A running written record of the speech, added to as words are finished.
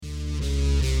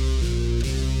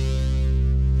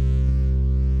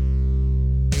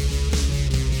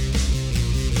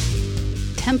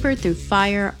Tempered through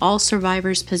fire, all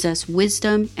survivors possess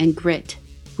wisdom and grit.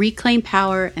 Reclaim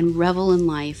power and revel in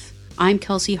life. I'm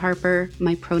Kelsey Harper.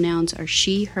 My pronouns are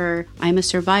she, her. I'm a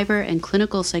survivor and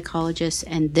clinical psychologist,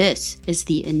 and this is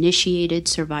The Initiated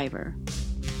Survivor.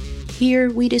 Here,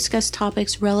 we discuss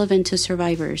topics relevant to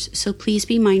survivors, so please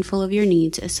be mindful of your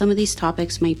needs as some of these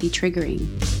topics might be triggering.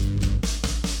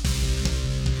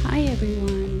 Hi,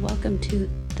 everyone. Welcome to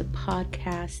the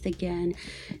podcast again.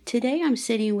 Today, I'm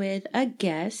sitting with a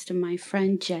guest, my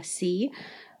friend Jessie,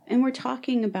 and we're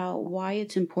talking about why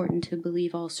it's important to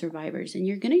believe all survivors. And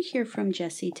you're going to hear from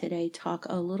Jessie today talk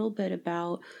a little bit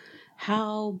about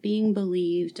how being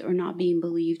believed or not being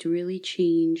believed really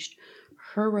changed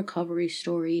her recovery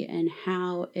story and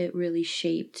how it really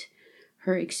shaped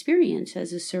her experience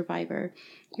as a survivor.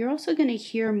 You're also going to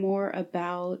hear more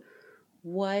about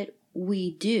what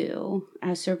we do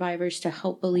as survivors to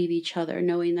help believe each other,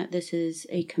 knowing that this is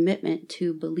a commitment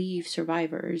to believe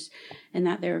survivors and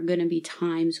that there are going to be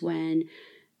times when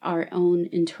our own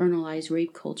internalized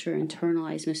rape culture,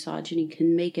 internalized misogyny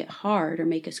can make it hard or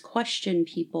make us question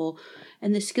people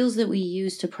and the skills that we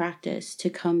use to practice to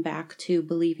come back to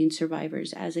believing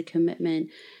survivors as a commitment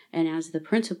and as the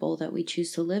principle that we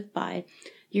choose to live by.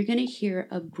 You're going to hear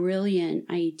a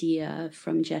brilliant idea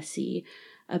from Jessie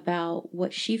about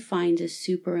what she finds is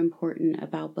super important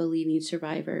about believing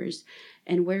survivors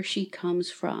and where she comes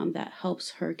from that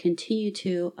helps her continue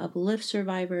to uplift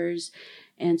survivors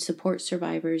and support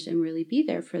survivors and really be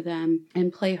there for them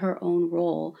and play her own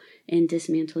role in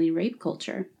dismantling rape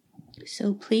culture.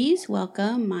 So please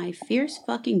welcome my fierce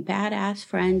fucking badass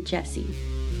friend, Jessie.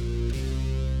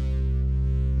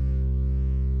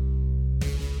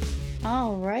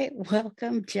 All right.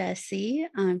 Welcome, Jessie.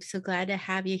 I'm so glad to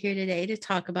have you here today to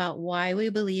talk about why we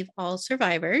believe all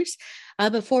survivors.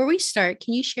 Before we start,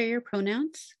 can you share your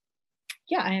pronouns?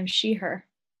 Yeah, I am she, her.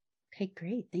 Okay,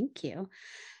 great. Thank you.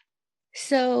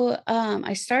 So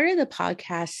I started the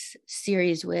podcast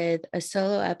series with a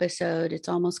solo episode. It's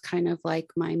almost kind of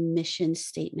like my mission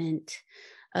statement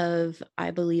of I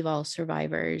believe all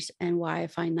survivors and why I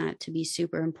find that to be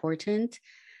super important.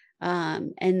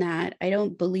 And that I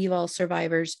don't believe all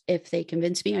survivors if they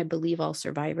convince me. I believe all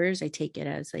survivors. I take it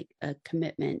as like a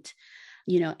commitment,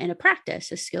 and a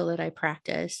practice, a skill that I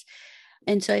practice.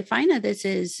 And so I find that this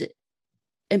is,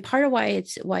 and part of why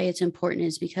it's important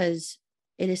is because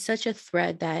it is such a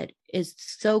thread that is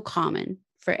so common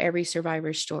for every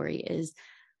survivor story is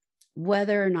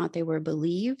whether or not they were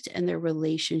believed and their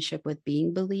relationship with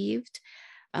being believed.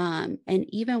 And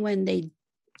even when they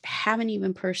haven't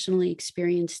even personally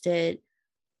experienced it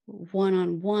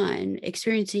one-on-one,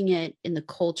 experiencing it in the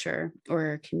culture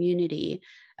or community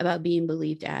about being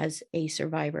believed as a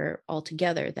survivor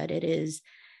altogether, that it is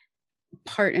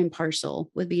part and parcel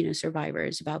with being a survivor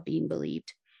is about being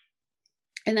believed.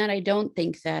 And that I don't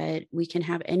think that we can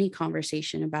have any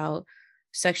conversation about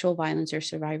sexual violence or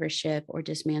survivorship or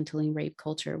dismantling rape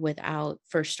culture without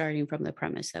first starting from the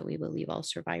premise that we believe all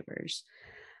survivors.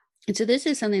 And so this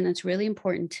is something that's really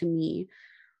important to me.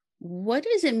 What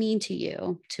does it mean to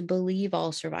you to believe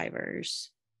all survivors?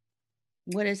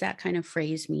 What does that kind of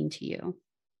phrase mean to you?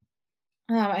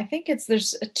 I think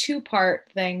there's a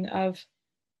two-part thing of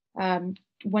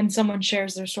when someone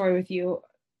shares their story with you,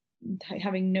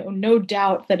 having no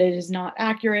doubt that it is not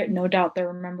accurate, no doubt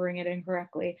they're remembering it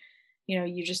incorrectly.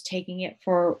 You just taking it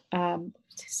for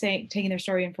taking their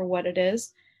story in for what it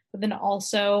is. But then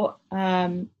also,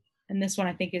 and this one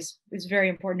I think is very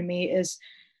important to me, is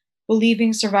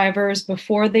believing survivors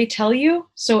before they tell you.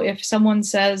 So if someone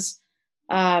says,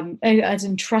 as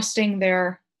in trusting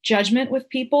their judgment with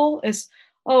people, is,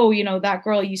 oh, that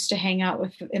girl used to hang out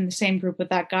with in the same group with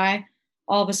that guy.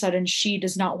 All of a sudden, she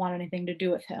does not want anything to do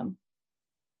with him.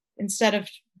 Instead of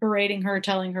berating her,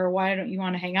 telling her, why don't you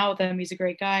want to hang out with him? He's a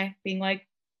great guy. Being like,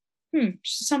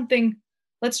 something,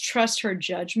 let's trust her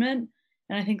judgment.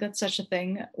 And I think that's such a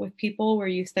thing with people where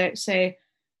you say,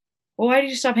 well, why did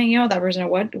you stop hanging out with that person? Or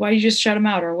why did you just shut him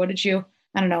out? Or what did you,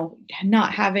 I don't know,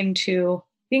 not being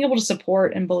able to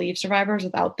support and believe survivors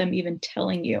without them even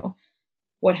telling you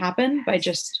what happened, by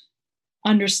just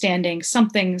understanding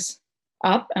something's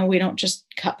up and we don't just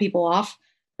cut people off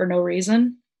for no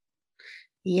reason.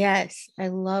 Yes, I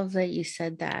love that you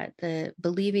said that, the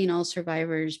believing all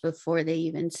survivors before they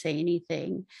even say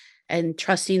anything and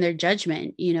trusting their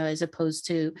judgment, as opposed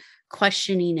to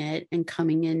questioning it and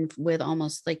coming in with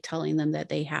almost like telling them that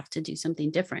they have to do something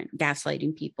different,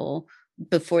 gaslighting people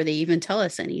before they even tell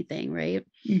us anything, right?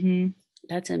 Mm-hmm.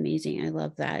 That's amazing. I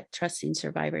love that. Trusting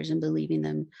survivors and believing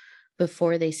them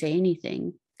before they say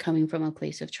anything, coming from a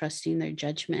place of trusting their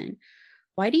judgment.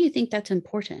 Why do you think that's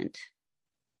important?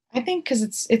 I think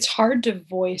because it's hard to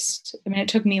voice. I mean, it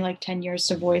took me like 10 years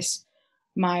to voice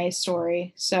my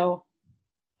story. So,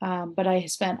 but I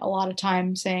spent a lot of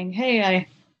time saying, "Hey,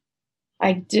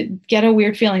 I did get a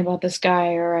weird feeling about this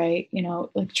guy," or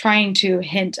like trying to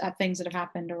hint at things that have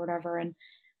happened or whatever. And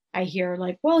I hear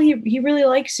like, "Well, he really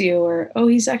likes you," or "Oh,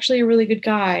 he's actually a really good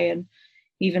guy," and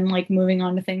even like moving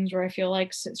on to things where I feel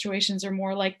like situations are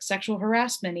more like sexual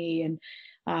harassment-y and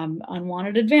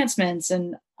unwanted advancements,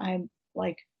 and I'm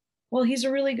like, "Well, he's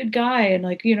a really good guy," and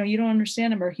like, you don't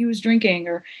understand him, or he was drinking,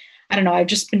 or I don't know. I've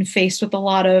just been faced with a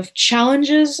lot of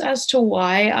challenges as to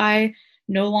why I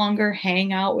no longer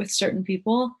hang out with certain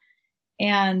people,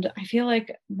 and I feel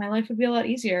like my life would be a lot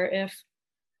easier if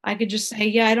I could just say,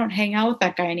 "Yeah, I don't hang out with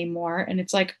that guy anymore." And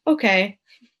it's like, "Okay."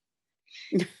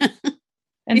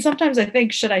 And sometimes I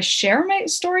think, should I share my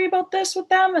story about this with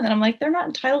them? And then I'm like, they're not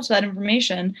entitled to that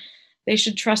information. They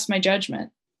should trust my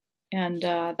judgment. And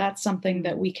that's something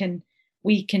that Mm.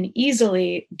 we can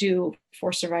easily do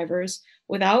for survivors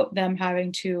without them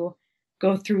having to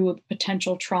go through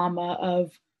potential trauma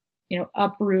of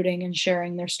uprooting and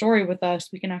sharing their story with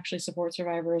us. We can actually support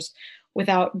survivors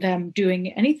without them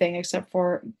doing anything except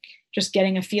for just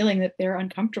getting a feeling that they're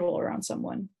uncomfortable around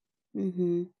someone.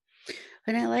 Hmm.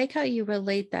 And I like how you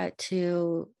relate that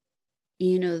to,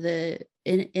 the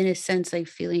in a sense, like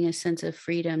feeling a sense of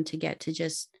freedom to get to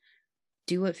just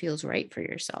do what feels right for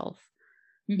yourself.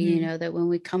 Hmm. That when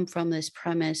we come from this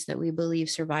premise that we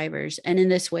believe survivors, and in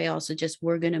this way also just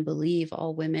we're going to believe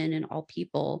all women and all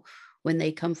people when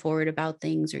they come forward about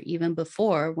things, or even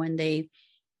before when they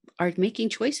are making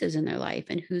choices in their life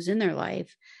and who's in their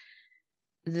life,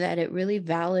 that it really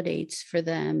validates for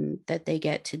them that they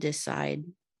get to decide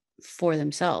for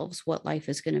themselves what life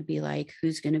is going to be like,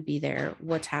 who's going to be there,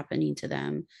 what's happening to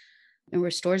them, and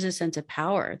restores a sense of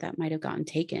power that might have gotten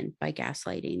taken by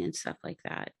gaslighting and stuff like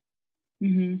that.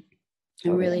 Hmm. It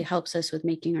really Totally. helps us with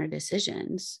making our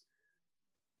decisions.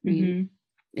 Right? Hmm.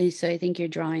 And so I think you're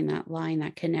drawing that line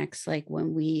that connects, like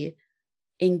when we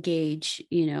engage,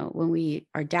 when we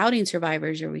are doubting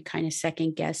survivors, or we kind of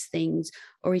second guess things,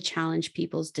 or we challenge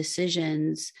people's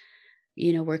decisions,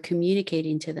 we're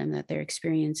communicating to them that their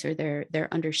experience or their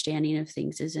understanding of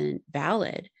things isn't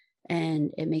valid.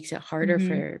 And it makes it harder Hmm.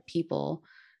 for people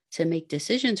to make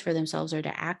decisions for themselves, or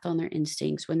to act on their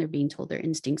instincts when they're being told their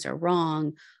instincts are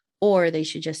wrong, or they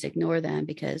should just ignore them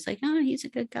because, like, oh, he's a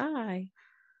good guy.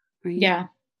 Right. Yeah.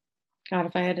 God,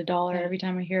 if I had a dollar Yeah. every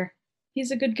time I hear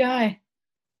he's a good guy,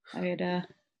 I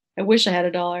wish I had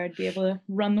a dollar. I'd be able to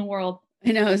run the world.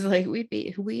 And I was like,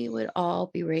 we would all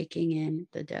be raking in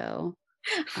the dough,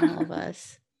 all of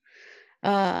us.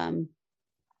 Um,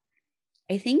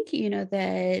 I think,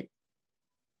 that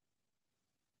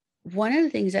one of the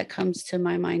things that comes to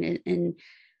my mind,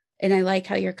 and I like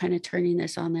how you're kind of turning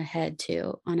this on the head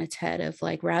too, on its head, of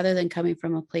like, rather than coming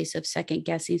from a place of second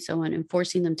guessing someone and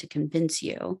forcing them to convince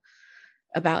you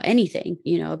about anything,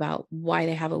 about why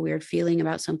they have a weird feeling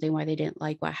about something, why they didn't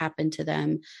like what happened to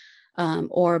them,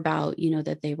 or about,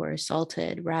 that they were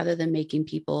assaulted, rather than making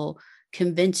people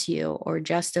convince you or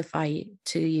justify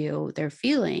to you their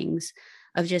feelings,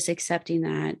 of just accepting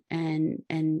that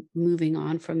and moving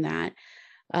on from that.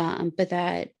 But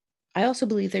that I also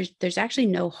believe there's actually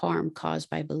no harm caused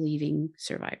by believing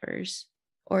survivors,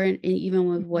 or even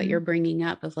with what you're Mhm. bringing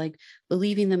up of like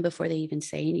believing them before they even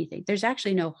say anything. There's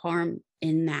actually no harm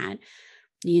in that,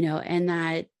 and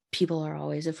that people are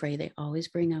always afraid. They always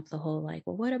bring up the whole like,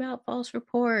 well, what about false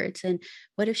reports? And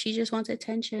what if she just wants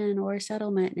attention or a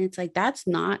settlement? And it's like, that's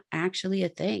not actually a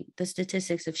thing. The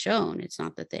statistics have shown it's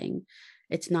not the thing.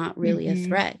 It's not really a Mhm.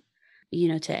 threat,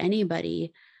 to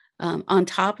anybody. On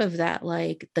top of that,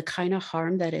 like the kind of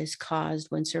harm that is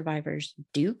caused when survivors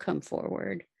do come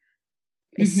forward,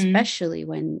 Mhm. especially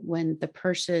when the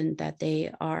person that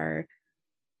they are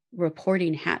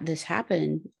reporting this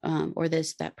happened, or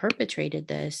this that perpetrated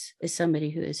this is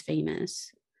somebody who is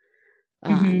famous.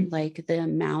 Mhm. Like the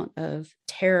amount of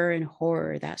terror and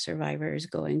horror that survivor is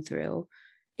going through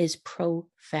is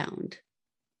profound.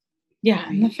 Yeah,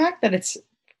 and the Right. fact that it's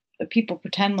that people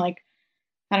pretend like,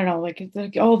 I don't know, like it's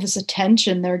like all this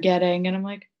attention they're getting, and I'm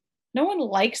like, no one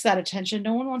likes that attention.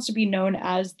 No one wants to be known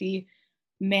as the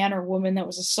man or woman that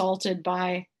was assaulted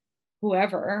by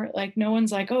whoever. Like no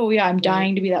one's like, "Oh yeah, I'm Right.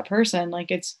 dying to be that person."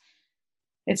 Like it's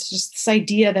just this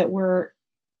idea that we're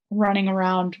running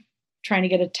around trying to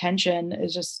get attention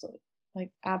is just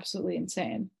like absolutely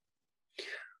insane.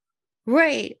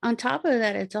 Right. On top of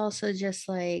that, it's also just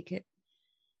like,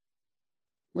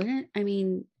 wouldn't I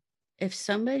mean, if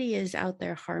somebody is out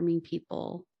there harming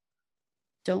people,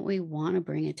 don't we want to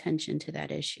bring attention to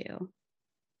that issue?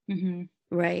 Mhm.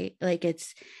 Right. Like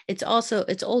it's also,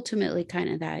 it's ultimately kind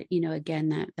of that,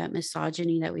 again, that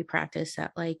misogyny that we practice,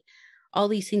 that like all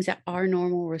these things that are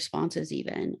normal responses,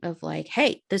 even of like,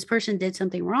 hey, this person did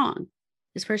something wrong.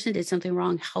 This person did something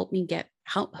wrong. Help me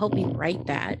right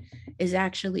that, is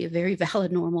actually a very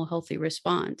valid, normal, healthy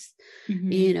response.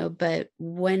 But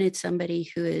when it's somebody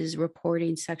who is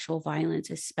reporting sexual violence,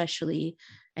 especially,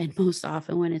 and most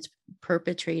often when it's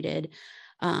perpetrated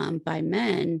by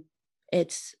men,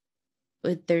 it's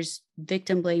there's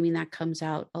victim blaming that comes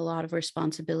out, a lot of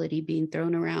responsibility being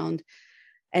thrown around,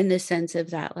 and the sense of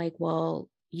that, like, well,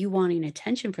 you wanting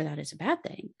attention for that is a bad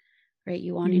thing, right?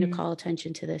 You wanting to Mm-hmm. call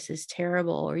attention to this is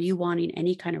terrible, or you wanting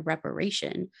any kind of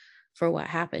reparation for what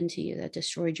happened to you that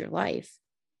destroyed your life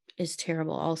is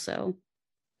terrible also.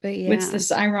 But It's yeah.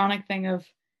 this ironic thing of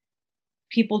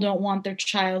people don't want their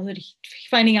childhood,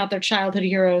 finding out their childhood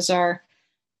heroes are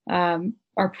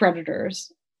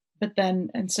predators, but then,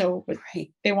 and so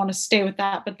Right. they want to stay with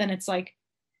that, but then it's like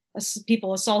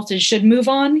people assaulted should move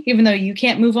on, even though you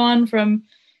can't move on from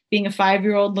being a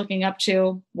 5-year-old looking up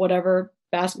to whatever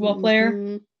basketball player.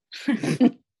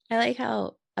 Mhm. I like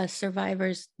how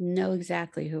survivors know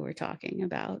exactly who we're talking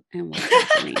about and what's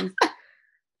happening.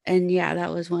 And yeah,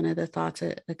 that was one of the thoughts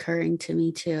occurring to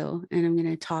me too. And I'm going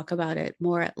to talk about it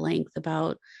more at length,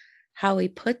 about how we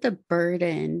put the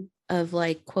burden of,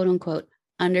 like, quote unquote,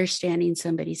 understanding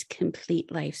somebody's complete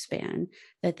lifespan,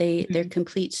 that their Mhm,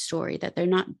 complete story, that they're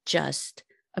not just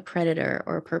a predator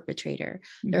or a perpetrator.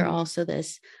 They're mhm, also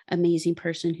this amazing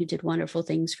person who did wonderful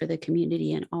things for the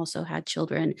community and also had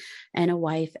children and a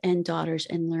wife and daughters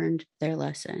and learned their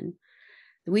lesson.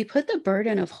 We put the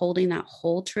burden of holding that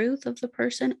whole truth of the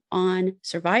person on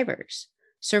survivors.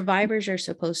 Survivors are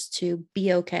supposed to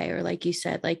be okay, or like you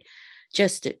said, like,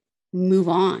 just move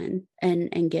on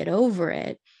and get over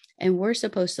it. And we're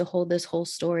supposed to hold this whole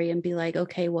story and be like,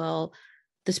 okay, well,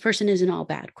 this person isn't all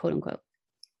bad, quote unquote.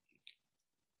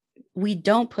 We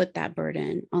don't put that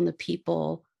burden on the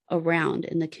people around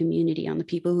in the community, on the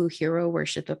people who hero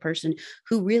worship the person,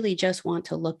 who really just want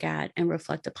to look at and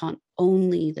reflect upon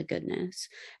only the goodness.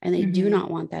 And they do mhm, not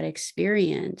want that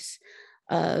experience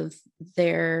of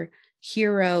their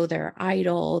hero, their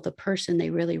idol, the person they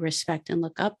really respect and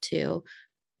look up to,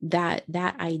 that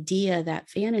idea, that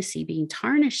fantasy being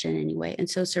tarnished in any way. And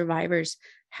so survivors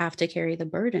have to carry the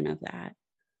burden of that,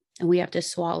 and we have to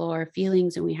swallow our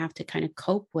feelings, and we have to kind of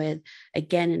cope with,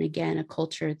 again and again, a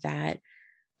culture that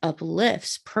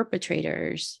uplifts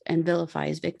perpetrators and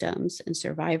vilifies victims and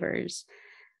survivors,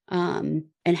 and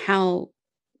how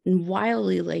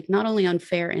wildly, like, not only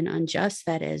unfair and unjust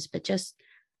that is, but just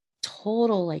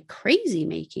total, like, crazy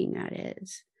making that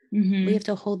is. We mhm. have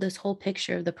to hold this whole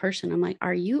picture of the person. I'm like,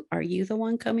 are you the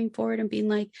one coming forward and being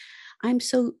like, I'm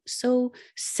so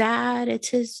sad.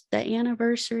 It's the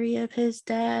anniversary of his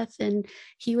death. And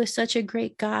he was such a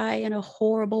great guy and a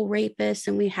horrible rapist.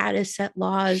 And we had to set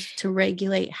laws to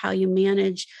regulate how you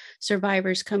manage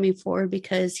survivors coming forward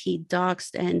because he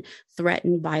doxed and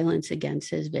threatened violence against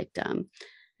his victim.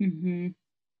 Mhm.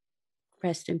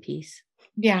 Rest in peace.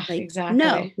 Yeah, Like, no,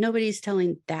 exactly. nobody's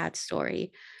telling that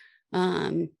story.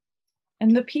 Um,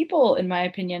 And the people, in my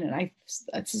opinion, and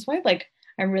this is why, like,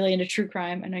 I'm really into true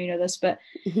crime. I know you know this, but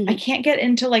I can't get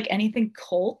into like anything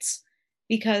cults,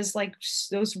 because like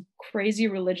those crazy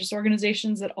religious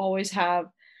organizations that always have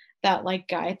that like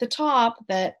guy at the top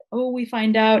that, oh, we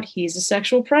find out he's a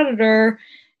sexual predator,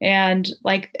 and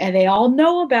like, and they all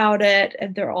know about it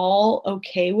and they're all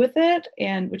okay with it,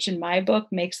 and which in my book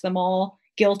makes them all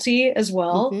guilty as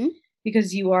well, Mhm.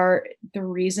 because you are the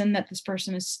reason that this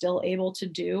person is still able to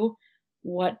do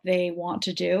what they want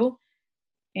to do.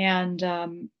 And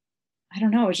I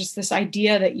don't know, it's just this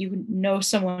idea that you know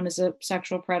someone is a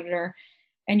sexual predator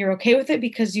and you're okay with it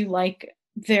because you like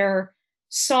their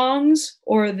songs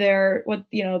or their what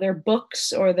their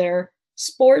books or their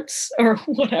sports or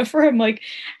whatever. I'm like,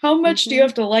 how much do you Mhm.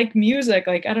 have to like music?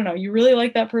 Like, I don't know, you really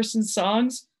like that person's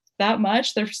songs that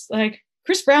much? There's like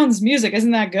Chris Brown's music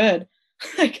isn't that good.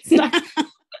 Like it's not.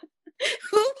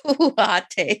 Ooh, hot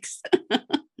takes.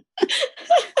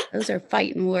 Those are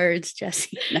fighting words,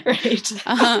 Jesse. No. Right.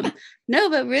 Um, no,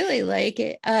 but really, like,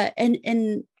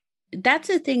 and that's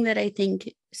the thing that I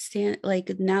think stand, like,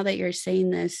 now that you're saying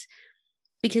this,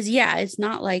 because yeah, it's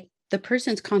not like the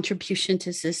person's contribution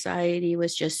to society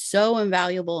was just so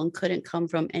invaluable and couldn't come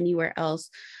from anywhere else,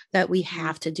 that we Mhm.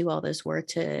 have to do all this work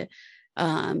to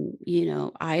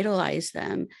idolize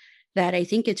them. That I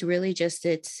think it's really just,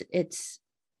 it's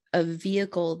a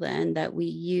vehicle then that we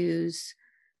use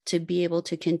to be able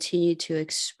to continue to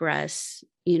express,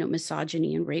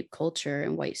 misogyny and rape culture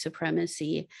and white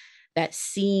supremacy, that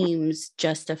seems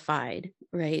justified,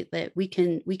 right? That we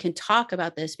can talk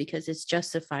about this because it's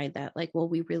justified, that like, well,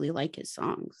 we really like his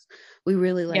songs, we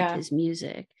really like Yeah. his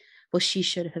music, well, she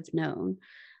should have known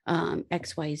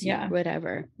XYZ, Yeah.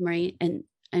 whatever, right? And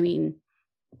I mean,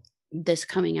 this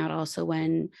coming out also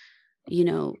when, you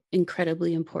know,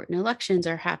 incredibly important elections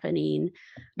are happening,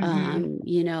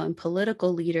 you know, and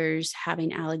political leaders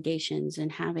having allegations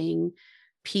and having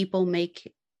people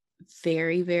make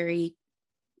very, very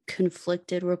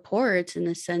conflicted reports, in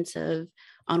the sense of,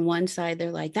 on one side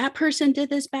they're like, that person did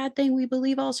this bad thing, we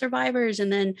believe all survivors,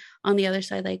 and then on the other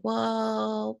side, like,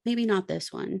 well, maybe not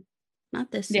this one,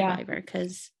 not this Yeah. survivor,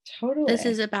 because Totally. this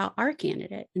is about our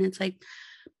candidate. And it's like,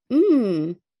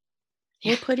 we're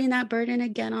putting that burden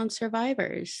again on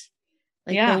survivors.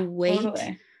 Like, the weight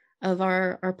totally. of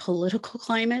our political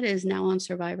climate is now on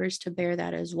survivors to bear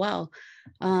that as well.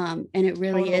 And it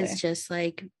really is just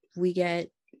like, we get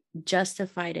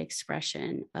justified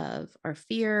expression of our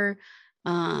fear,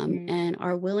 and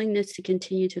our willingness to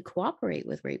continue to cooperate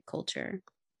with rape culture.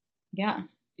 Yeah.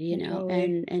 You know,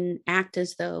 and act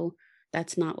as though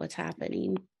that's not what's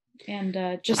happening.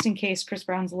 And just in case Chris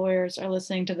Brown's lawyers are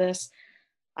listening to this,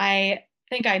 I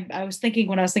think I was thinking,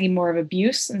 when I was thinking more of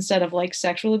abuse instead of like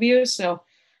sexual abuse. So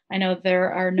I know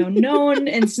there are no known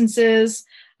instances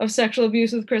of sexual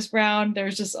abuse with Chris Brown.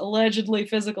 There's just allegedly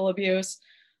physical abuse,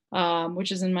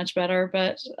 which isn't much better,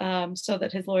 but so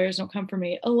that his lawyers don't come for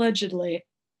me. Allegedly.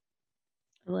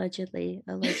 Allegedly.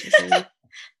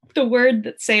 The word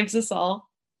that saves us all.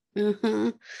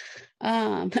 But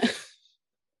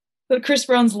Chris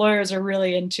Brown's lawyers are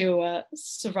really into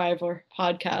Survivor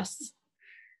podcasts.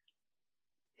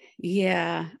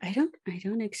 Yeah, I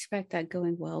don't expect that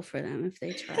going well for them if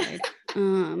they tried.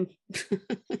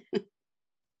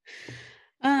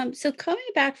 So coming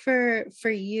back for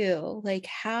you, like,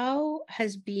 how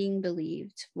has being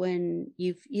believed, when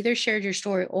you've either shared your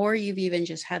story or you've even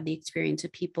just had the experience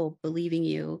of people believing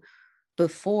you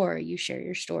before you share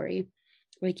your story,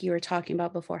 like you were talking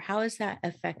about before, how has that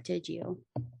affected you?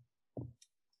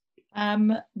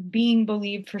 Being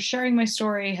believed for sharing my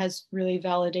story has really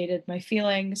validated my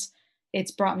feelings.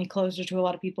 It's brought me closer to a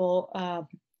lot of people.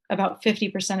 About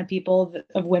 50% of people,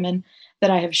 of women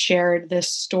that I have shared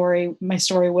my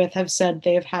story with, have said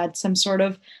they have had some sort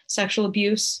of sexual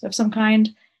abuse of some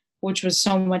kind, which was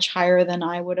so much higher than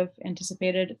I would have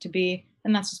anticipated it to be.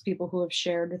 And that's just people who have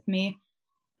shared with me.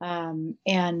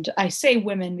 And I say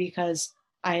women because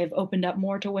I have opened up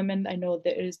more to women. I know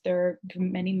there are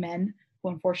many men who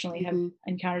unfortunately have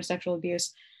encountered sexual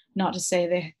abuse. Not to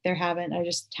say they haven't. I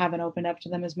just haven't opened up to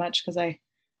them as much because I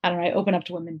don't know, I open up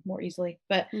to women more easily.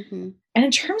 But and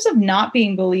in terms of not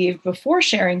being believed before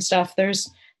sharing stuff, there's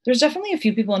definitely a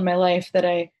few people in my life that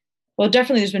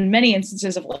definitely there's been many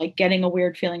instances of like getting a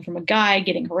weird feeling from a guy,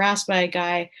 getting harassed by a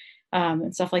guy,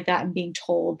 and stuff like that, and being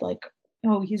told like,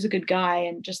 oh, he's a good guy,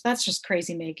 and that's just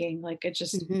crazy making. Like it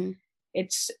just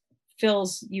it's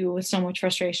fills you with so much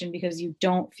frustration because you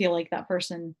don't feel like that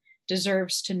person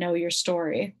deserves to know your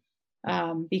story,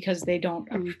 because they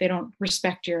don't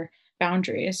respect your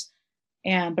boundaries.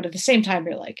 But at the same time,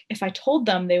 you're like, if I told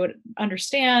them, they would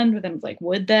understand. But then like,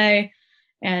 would they?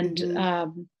 And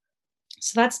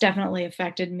so that's definitely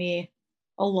affected me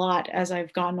a lot as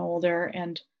I've gotten older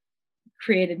and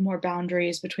created more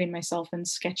boundaries between myself and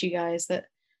sketchy guys that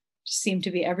just seem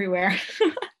to be everywhere.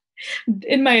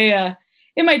 in my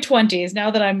 20s, now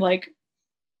that I'm like,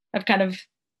 I've kind of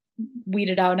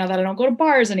weeded out, now that I don't go to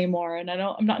bars anymore, and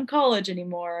I'm not in college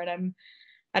anymore, and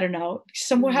I don't know,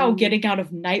 somehow getting out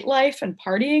of nightlife and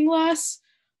partying less.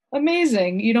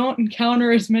 Amazing. You don't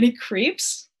encounter as many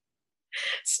creeps,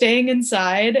 staying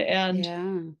inside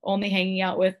and only hanging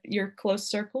out with your close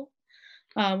circle,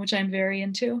 which I'm very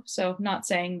into. So not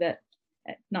saying that,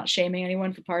 not shaming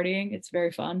anyone for partying. It's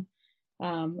very fun.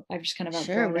 I've just kind of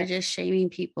outgrown we're just shaming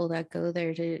people that go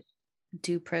there to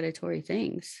do predatory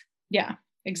things. Yeah,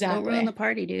 exactly. Don't ruin the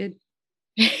party, dude.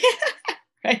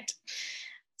 Right.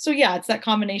 So yeah, it's that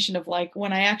combination of like,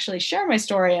 when I actually share my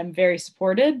story, I'm very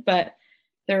supported, but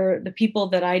there are the people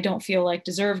that I don't feel like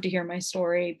deserve to hear my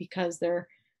story because they're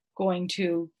going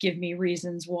to give me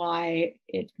reasons why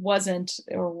it wasn't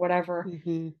or whatever.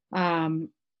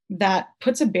 That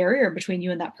puts a barrier between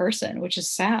you and that person, which is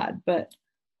sad, but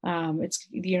it's,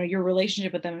 your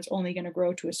relationship with them is only going to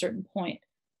grow to a certain point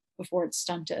before it's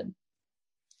stunted.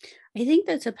 I think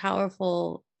that's a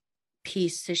powerful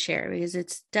piece to share, because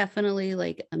it's definitely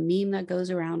like a meme that goes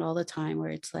around all the time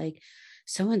where it's like,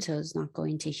 so-and-so is not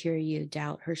going to hear you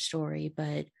doubt her story,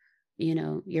 but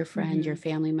your friend, your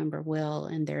family member will,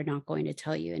 and they're not going to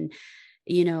tell you. And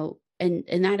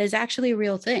and that is actually a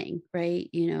real thing, right?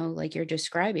 Like you're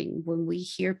describing, when we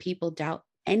hear people doubt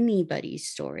anybody's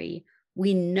story,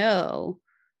 we know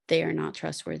they are not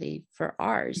trustworthy for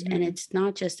ours. And it's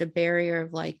not just a barrier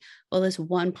of like, well, this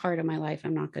one part of my life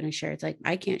I'm not going to share. It's like,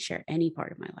 I can't share any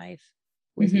part of my life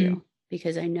with you,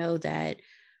 because I know that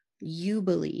you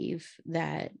believe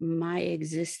that my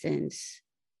existence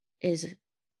is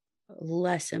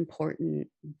less important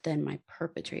than my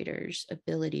perpetrator's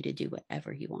ability to do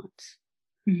whatever he wants.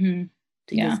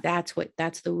 Because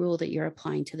that's the rule that you're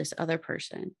applying to this other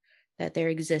person, that their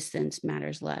existence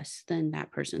matters less than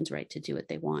that person's right to do what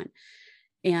they want,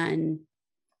 and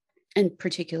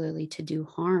particularly to do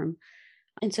harm.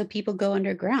 And so people go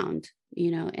underground,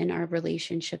 and our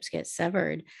relationships get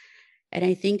severed. And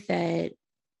I think that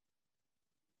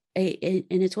and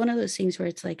it's one of those things where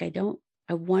it's like,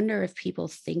 I wonder if people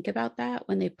think about that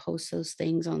when they post those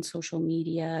things on social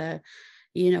media,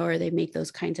 or they make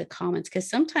those kinds of comments, because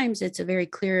sometimes it's a very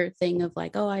clear thing of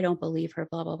like, oh, I don't believe her,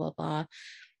 blah, blah, blah, blah,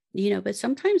 but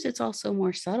sometimes it's also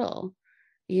more subtle,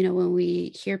 when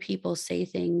we hear people say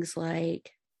things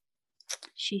like,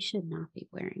 she should not be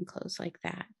wearing clothes like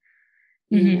that,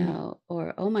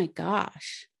 or, oh my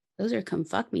gosh, those are come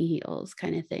fuck me heels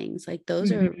kind of things. Like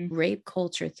those are rape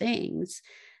culture things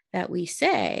that we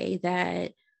say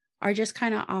that are just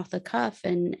kind of off the cuff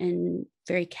and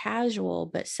very casual,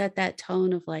 but set that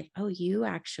tone of like, oh, you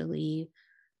actually,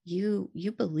 you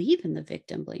believe in the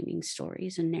victim blaming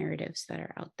stories and narratives that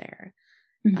are out there.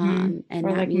 And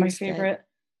or like my favorite,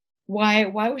 why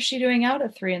was she doing out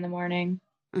at 3 a.m?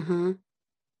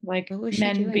 Like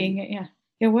men being,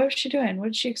 what was she doing? What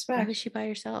did she expect? Why was she by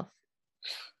herself?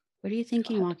 What are you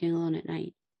thinking walking alone at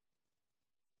night?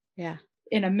 Yeah.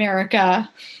 In America.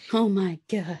 Oh my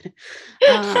God.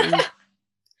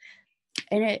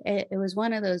 And it was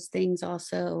one of those things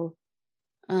also,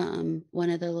 one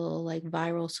of the little like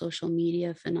viral social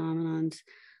media phenomenons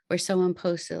where someone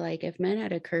posted like, if men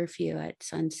had a curfew at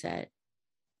sunset,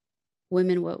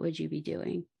 women, what would you be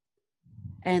doing?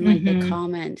 And like the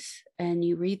comments, and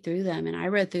you read through them, and I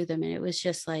read through them, and it was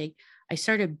just like, I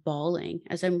started bawling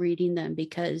as I'm reading them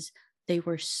because they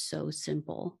were so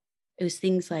simple. It was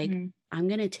things like, I'm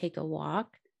going to take a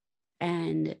walk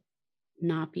and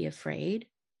not be afraid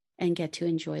and get to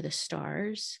enjoy the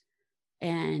stars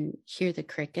and hear the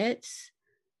crickets,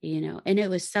 and it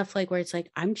was stuff like where it's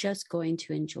like, I'm just going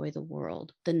to enjoy the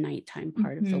world, the nighttime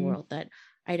part of the world that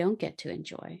I don't get to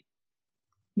enjoy.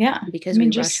 Yeah. Because we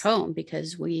rush home,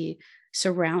 because we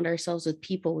surround ourselves with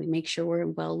people. We make sure we're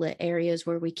in well-lit areas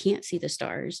where we can't see the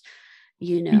stars,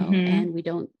 and we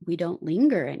don't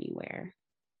linger anywhere.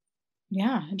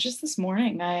 Yeah. Just this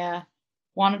morning, I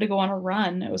wanted to go on a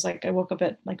run. It was like, I woke up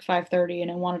at like 5:30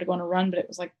 and I wanted to go on a run, but it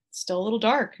was like still a little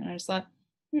dark. And I just thought,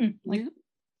 I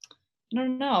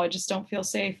don't know. I just don't feel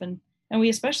safe. And we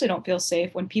especially don't feel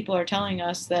safe when people are telling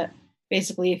us that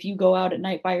basically, if you go out at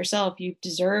night by yourself, you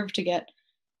deserve to get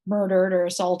murdered or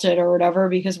assaulted or whatever,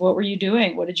 because what were you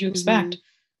doing? What did you expect?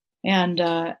 And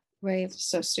right. It's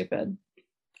so stupid.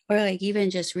 Or like even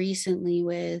just recently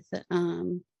with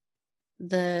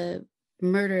the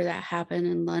murder that happened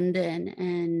in London,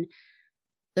 and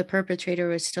the perpetrator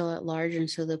was still at large, and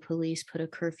so the police put a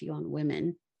curfew on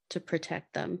women to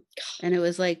protect them. And it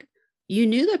was like, you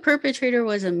knew the perpetrator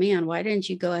was a man, why didn't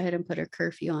you go ahead and put a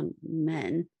curfew on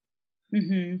men?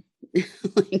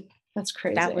 Like, that's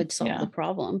crazy. That would solve the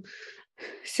problem.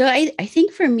 So I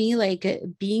think for me, like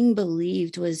being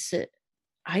believed was,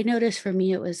 I noticed for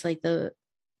me, it was like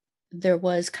there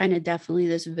was kind of definitely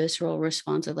this visceral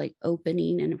response of like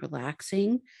opening and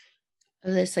relaxing,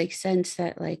 of this like sense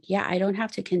that like, yeah, I don't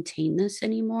have to contain this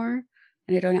anymore,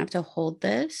 and I don't have to hold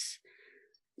this.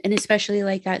 And especially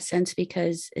like that sense,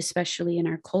 because especially in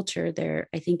our culture there,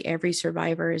 I think every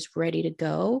survivor is ready to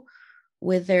go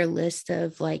with their list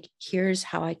of like, here's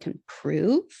how I can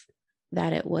prove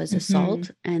that it was assault,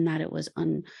 and that it was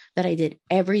that I did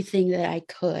everything that I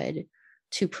could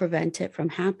to prevent it from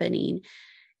happening.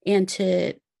 And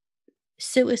to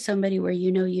sit with somebody where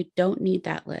you don't need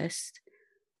that list,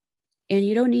 and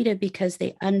you don't need it because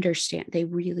they understand, they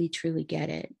really truly get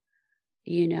it,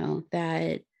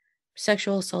 that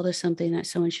sexual assault is something that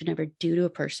someone should never do to a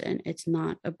person. It's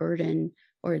not a burden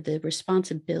or the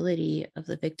responsibility of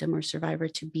the victim or survivor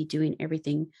to be doing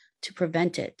everything to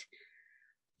prevent it.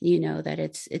 That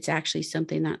it's actually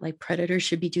something that like predators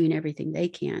should be doing everything they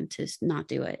can to not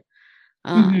do it.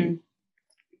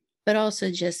 But also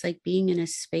just like being in a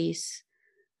space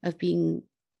of being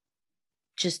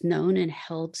just known and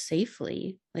held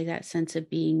safely, like that sense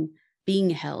of being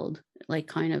held, like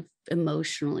kind of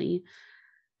emotionally,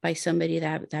 by somebody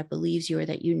that believes you, or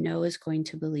that is going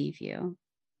to believe you.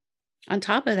 On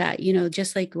top of that, you know,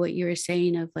 just like what you were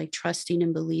saying of like trusting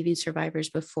and believing survivors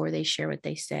before they share what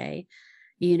they say,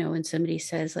 you know, when somebody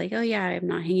says like, oh yeah, I'm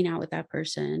not hanging out with that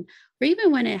person, or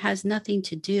even when it has nothing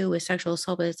to do with sexual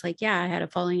assault, but it's like, yeah, I had a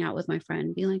falling out with my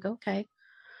friend, being like, okay,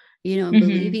 you know, and Hmm.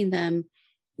 believing them.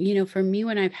 You know, for me,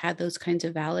 when I've had those kinds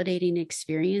of validating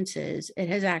experiences, it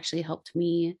has actually helped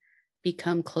me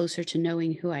become closer to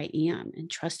knowing who I am and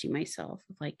trusting myself.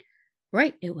 Like,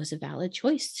 right, it was a valid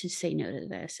choice to say no to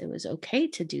this. It was okay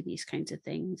to do these kinds of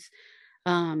things,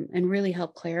 and really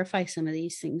help clarify some of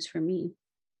these things for me.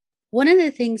 One of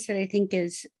the things that I think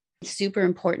is super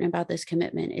important about this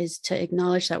commitment is to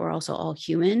acknowledge that we're also all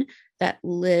human that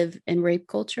live in rape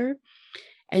culture,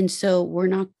 and so we're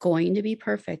not going to be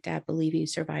perfect at believing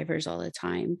survivors all the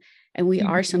time. And we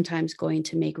are Hmm. sometimes going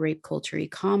to make rape culture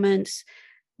comments,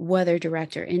 whether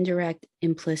direct or indirect,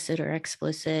 implicit or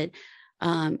explicit.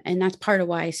 And that's part of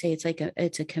why I say it's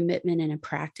a commitment and a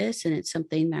practice. And it's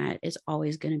something that is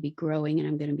always going to be growing and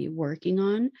I'm going to be working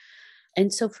on.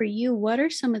 And so for you, what are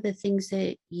some of the things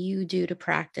that you do to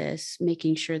practice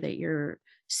making sure that you're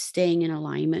staying in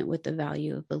alignment with the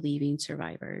value of believing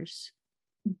survivors?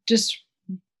 Just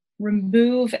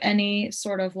remove any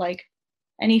sort of like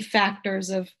any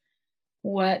factors of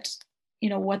what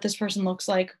what this person looks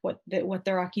like, what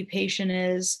their occupation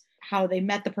is, how they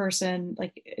met the person,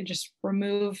 like just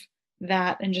remove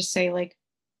that and just say like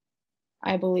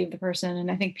I believe the person.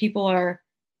 And I think people are,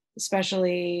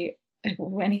 especially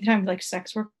anytime like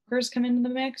sex workers come into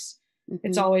the mix,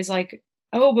 it's Hmm. always like,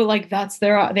 oh, but like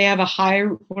they have a high,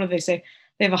 what do they say?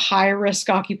 They have a high risk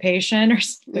occupation or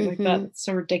something like that. Hmm. It's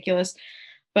so ridiculous.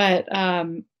 But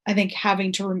I think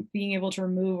having to being able to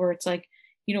remove, where it's like,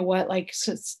 you know what, like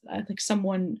like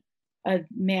someone, a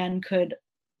man could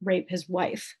rape his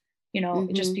wife,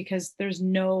 just Hmm. because there's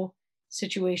no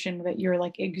situation that you're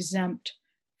like exempt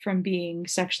from being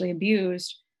sexually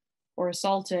abused or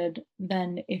assaulted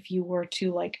than if you were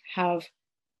to like have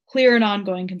clear and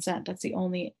ongoing consent. That's the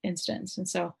only instance. And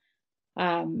so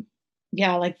um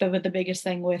yeah, like the biggest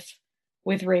thing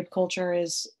with rape culture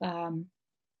is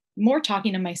more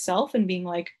talking to myself and being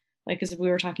like as we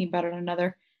were talking about it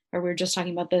another, or we were just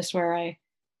talking about this, where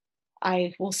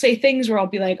I will say things where I'll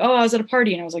be like, oh, I was at a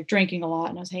party and I was like drinking a lot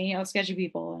and I was hanging out with sketchy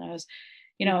people and I was,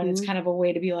 and it's Hmm. kind of a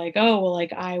way to be like, oh, well,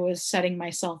 like I was setting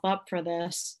myself up for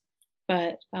this.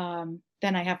 But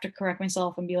then I have to correct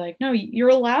myself and be like, no, you're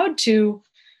allowed to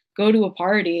go to a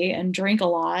party and drink a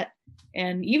lot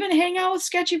and even hang out with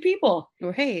sketchy people.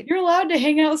 Right. You're allowed to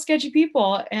hang out with sketchy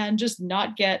people and just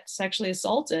not get sexually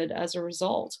assaulted as a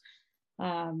result.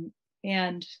 Um,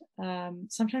 and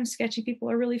sometimes sketchy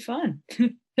people are really fun.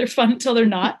 They're fun until they're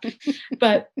not.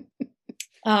 But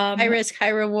High um, risk, high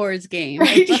rewards game.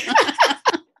 right,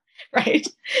 right,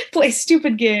 play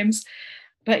stupid games.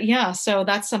 But yeah, so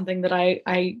that's something that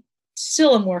I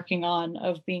still am working on,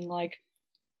 of being like,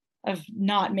 of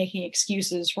not making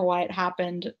excuses for why it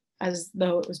happened as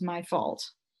though it was my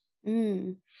fault.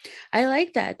 Mm. I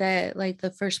like that like the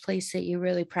first place that you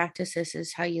really practice this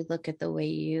is how you look at the way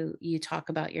you talk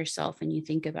about yourself and you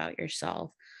think about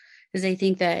yourself. Because I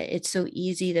think that it's so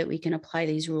easy that we can apply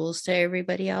these rules to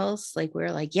everybody else. Like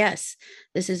we're like, yes,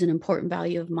 this is an important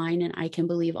value of mine, and I can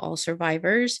believe all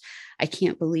survivors. I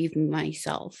can't believe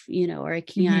myself, you know, or I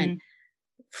can't Hmm.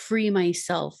 free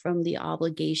myself from the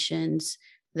obligations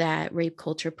that rape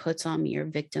culture puts on me or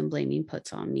victim blaming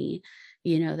puts on me,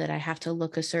 you know, that I have to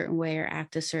look a certain way or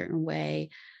act a certain way,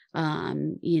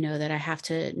 you know, that I have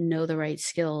to know the right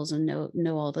skills and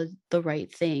know all the right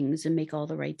things and make all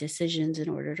the right decisions in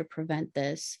order to prevent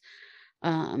this.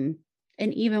 um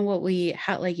and even what we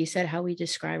how like you said, how we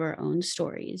describe our own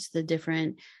stories, the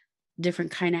different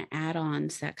kind of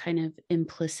add-ons, that kind of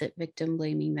implicit victim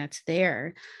blaming that's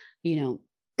there, you know.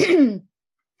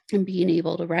 And being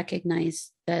able to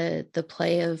recognize the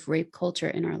play of rape culture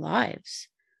in our lives,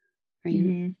 right?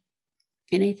 Hmm.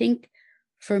 And I think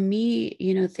for me,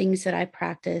 you know, things that I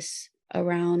practice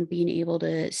around being able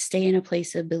to stay in a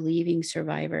place of believing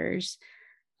survivors,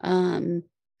 um,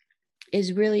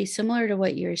 is really similar to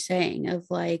what you're saying, of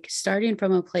like starting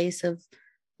from a place of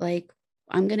like,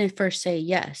 I'm going to first say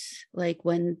yes. Like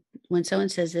when someone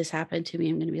says this happened to me,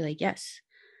 I'm going to be like, yes.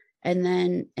 And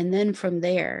then from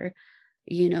there,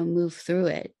 you know, move through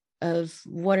it, of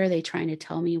what are they trying to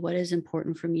tell me, what is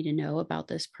important for me to know about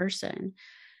this person.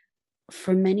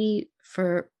 For many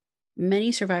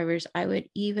survivors, I would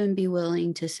even be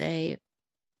willing to say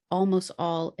almost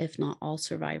all, if not all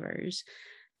survivors,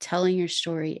 telling your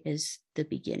story is the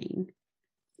beginning.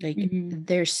 Like Hmm.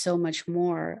 there's so much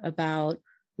more about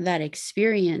that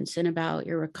experience and about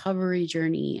your recovery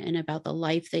journey and about the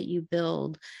life that you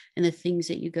build and the things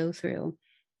that you go through.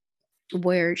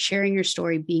 where sharing your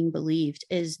story being believed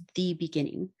is the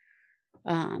beginning,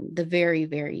 the very,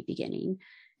 very beginning,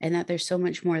 and that there's so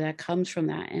much more that comes from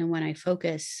that. And when I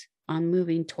focus on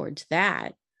moving towards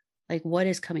that, like what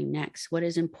is coming next, what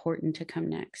is important to come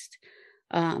next,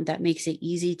 that makes it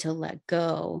easy to let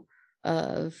go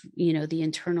of, the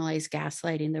internalized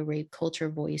gaslighting, the rape culture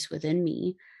voice within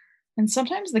me. And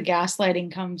sometimes the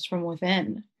gaslighting comes from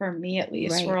within, for me at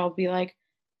least, where Right. I'll be like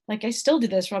I still do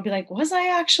this, where I'll be like, was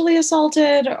I actually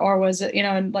assaulted, or was it,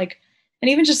 and and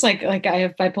even just like I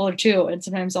have bipolar 2, and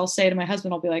sometimes I'll say to my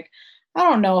husband, I'll be like, I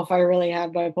don't know if I really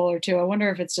have bipolar 2. I wonder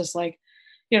if it's just like,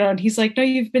 and he's like, no,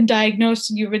 you've been diagnosed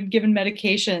and you've been given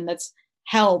medication that's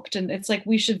helped. And it's like,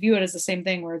 we should view it as the same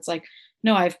thing, where it's like,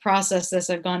 no, I've processed this,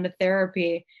 I've gone to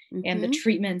therapy, and the Mm-hmm.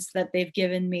 treatments that they've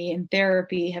given me in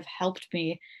therapy have helped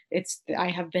me. I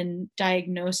have been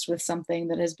diagnosed with something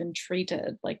that has been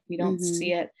treated. Like, we don't Mm-hmm.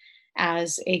 see it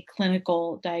as a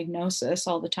clinical diagnosis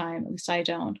all the time. At least I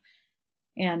don't.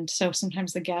 And so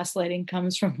sometimes the gaslighting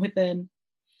comes from within.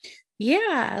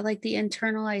 Yeah, like the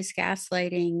internalized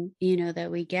gaslighting,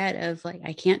 that we get of like,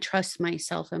 I can't trust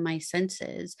myself and my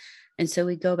senses. And so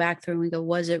we go back through and we go,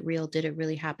 was it real? Did it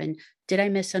really happen? Did I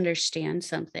misunderstand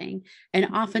something? And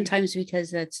Mhm. oftentimes,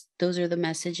 because those are the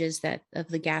messages that of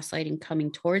the gaslighting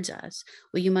coming towards us.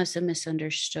 Well, you must have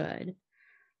misunderstood,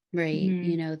 right?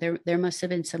 Mhm. There must have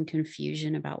been some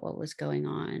confusion about what was going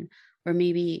on. Or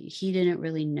maybe he didn't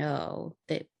really know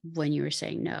that when you were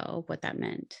saying no, what that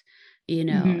meant,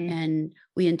 Mhm. and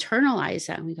we internalize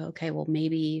that and we go, okay, well,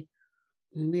 maybe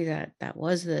that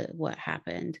was the what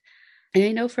happened. And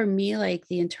I know for me, like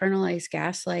the internalized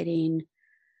gaslighting,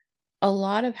 a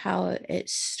lot of how it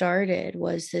started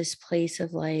was this place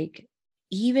of like,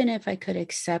 even if I could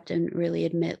accept and really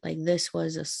admit like this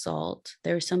was assault,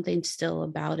 there was something still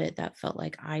about it that felt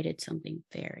like I did something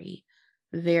very,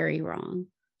 very wrong.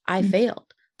 I Mhm.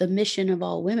 failed. The mission of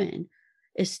all women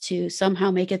is to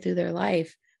somehow make it through their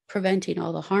life, preventing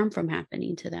all the harm from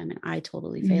happening to them. And I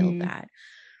totally failed Mhm. that.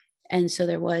 And so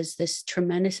there was this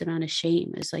tremendous amount of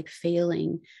shame as like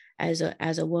failing as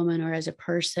a woman or as a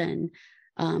person,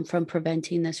 from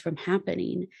preventing this from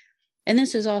happening. And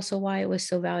this is also why it was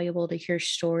so valuable to hear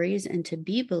stories and to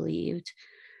be believed,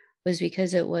 was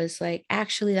because it was like,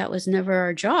 actually, that was never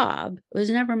our job. It was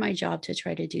never my job to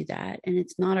try to do that. And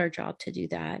it's not our job to do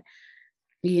that,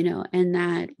 and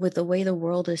that with the way the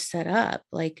world is set up,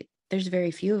 like there's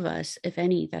very few of us, if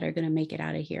any, that are going to make it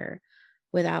out of here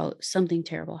without something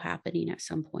terrible happening at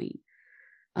some point,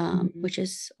 Mhm. which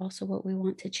is also what we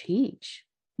want to change.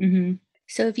 Mhm.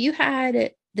 So if you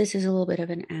had, this is a little bit of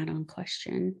an add-on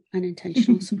question,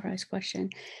 unintentional surprise question.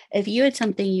 If you had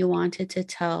something you wanted to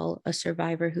tell a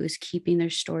survivor who is keeping their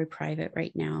story private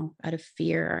right now out of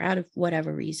fear or out of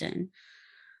whatever reason,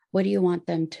 what do you want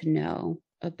them to know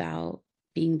about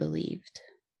being believed?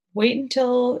 Wait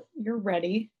until you're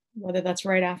ready, whether that's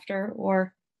right after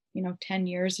or, 10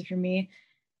 years if you're me.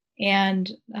 And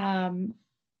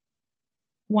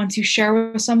once you share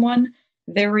with someone,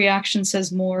 their reaction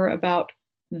says more about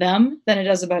them than it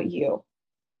does about you.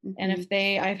 And Mhm.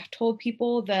 if I've told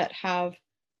people that have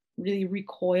really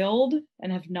recoiled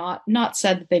and have not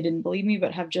said that they didn't believe me,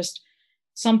 but have just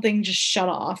something just shut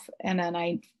off. And then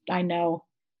I know,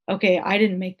 okay, I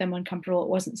didn't make them uncomfortable. It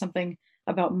wasn't something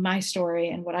about my story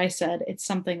and what I said. It's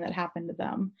something that happened to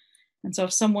them. And so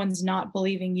if someone's not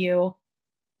believing you,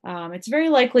 it's very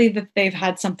likely that they've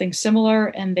had something similar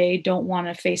and they don't want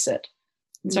to face it.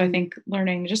 And so I Mhm. think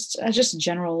learning just a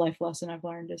general life lesson I've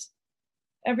learned is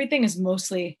everything is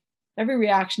mostly every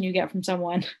reaction you get from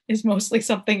someone is mostly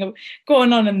something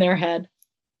going on in their head.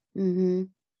 Mhm.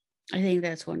 I think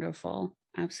that's wonderful.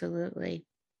 Absolutely.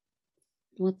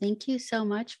 Well, thank you so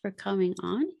much for coming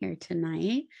on here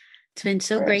tonight. It's been Of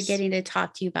so great course. getting to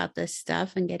talk to you about this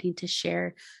stuff and getting to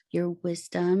share your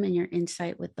wisdom and your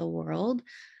insight with the world.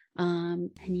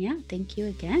 And yeah, thank you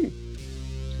again.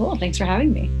 Cool. Thanks for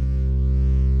having me.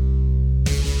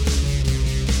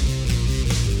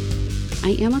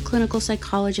 I am a clinical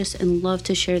psychologist and love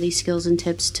to share these skills and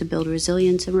tips to build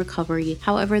resilience and recovery.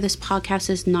 However, this podcast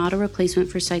is not a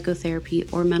replacement for psychotherapy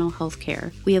or mental health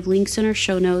care. We have links in our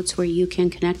show notes where you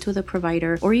can connect with a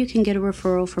provider or you can get a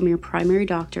referral from your primary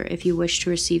doctor if you wish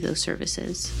to receive those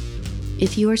services.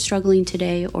 If you are struggling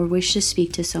today or wish to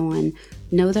speak to someone,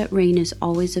 know that RAINN is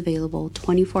always available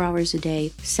 24 hours a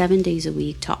day, 7 days a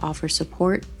week to offer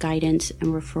support, guidance, and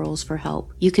referrals for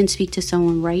help. You can speak to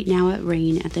someone right now at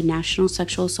RAINN at the National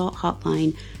Sexual Assault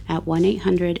Hotline at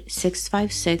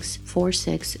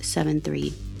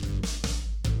 1-800-656-4673.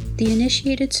 The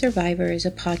Initiated Survivor is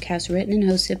a podcast written and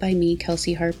hosted by me,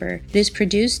 Kelsey Harper. It is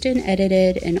produced and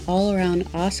edited, and all-around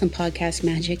awesome podcast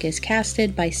magic is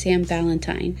casted by Sam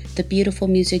Valentine. The beautiful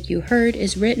music you heard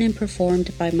is written and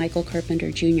performed by Michael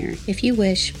Carpenter Jr. If you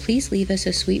wish, please leave us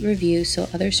a sweet review so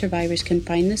other survivors can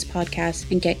find this podcast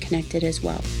and get connected as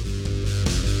well.